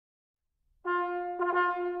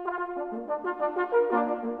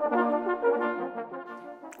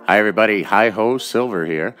Hi everybody, HiHo Silver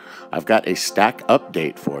here. I've got a stack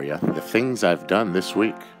update for you, the things I've done this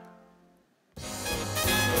week.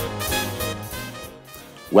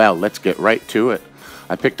 Well, let's get right to it.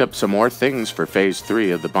 I picked up some more things for Phase 3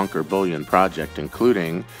 of the Bunker Bullion project,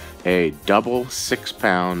 including a double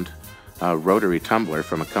 6-pound rotary tumbler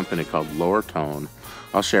from a company called Lower Tone.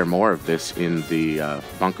 I'll share more of this in the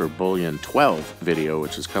Bunker Bullion 12 video,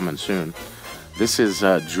 which is coming soon. This is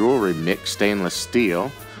jewelry mix stainless steel.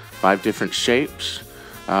 5 different shapes.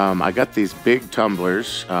 I got these big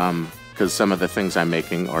tumblers because some of the things I'm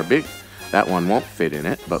making are big. That one won't fit in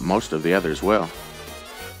it, but most of the others will.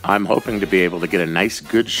 I'm hoping to be able to get a nice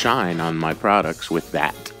good shine on my products with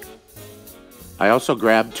that. I also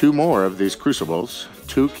grabbed 2 more of these crucibles,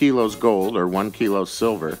 2 kilos gold or 1 kilo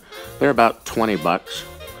silver. They're about 20 bucks.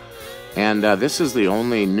 And this is the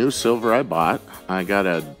only new silver I bought. I got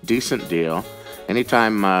a decent deal.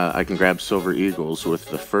 Anytime I can grab silver eagles with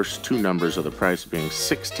the first 2 numbers of the price being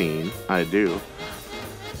 16, I do.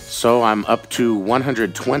 So I'm up to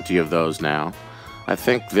 120 of those now. I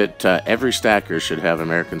think that every stacker should have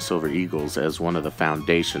American Silver Eagles as one of the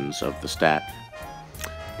foundations of the stack.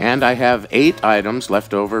 And I have 8 items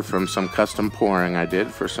left over from some custom pouring I did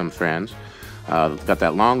for some friends. Got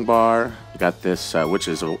that long bar, got this, which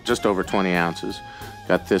is just over 20 ounces.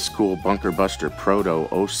 Got this cool Bunker Buster Proto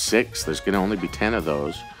 06. There's going to only be 10 of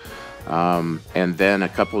those. And then a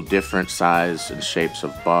couple different size and shapes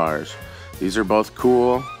of bars. These are both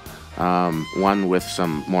cool. One with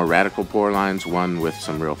some more radical pour lines, one with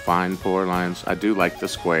some real fine pour lines. I do like the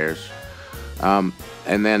squares. And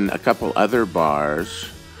then a couple other bars.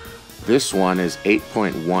 This one is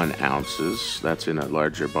 8.1 ounces. That's in a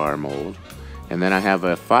larger bar mold. And then I have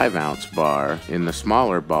a 5-ounce bar in the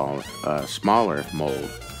smaller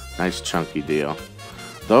mold. Nice chunky deal.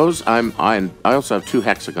 Those I also have 2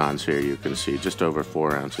 hexagons here, you can see, just over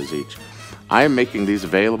 4 ounces each. I am making these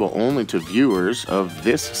available only to viewers of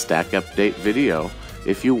this stack update video.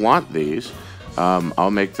 If you want these, I'll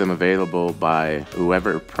make them available by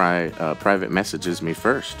whoever private messages me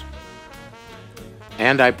first.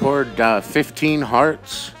 And I poured 15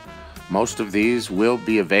 hearts. Most of these will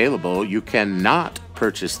be available. You cannot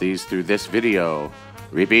purchase these through this video.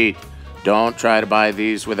 Repeat, don't try to buy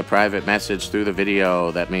these with a private message through the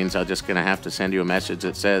video. That means I'm just going to have to send you a message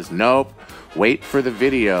that says, nope, wait for the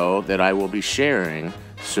video that I will be sharing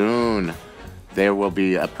soon. There will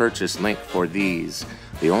be a purchase link for these.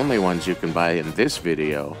 The only ones you can buy in this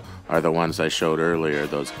video are the ones I showed earlier,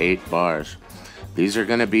 those 8 bars. These are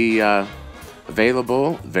going to be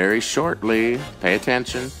available very shortly. Pay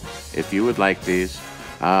attention if you would like these.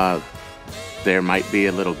 There might be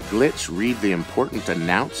a little glitch. Read the important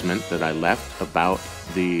announcement that I left about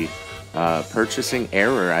the purchasing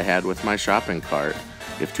error I had with my shopping cart.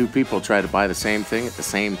 If 2 people try to buy the same thing at the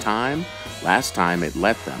same time, last time it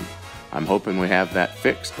let them. I'm hoping we have that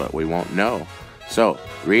fixed, but we won't know. So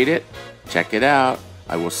read it, check it out.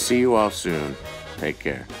 I will see you all soon. Take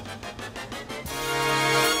care.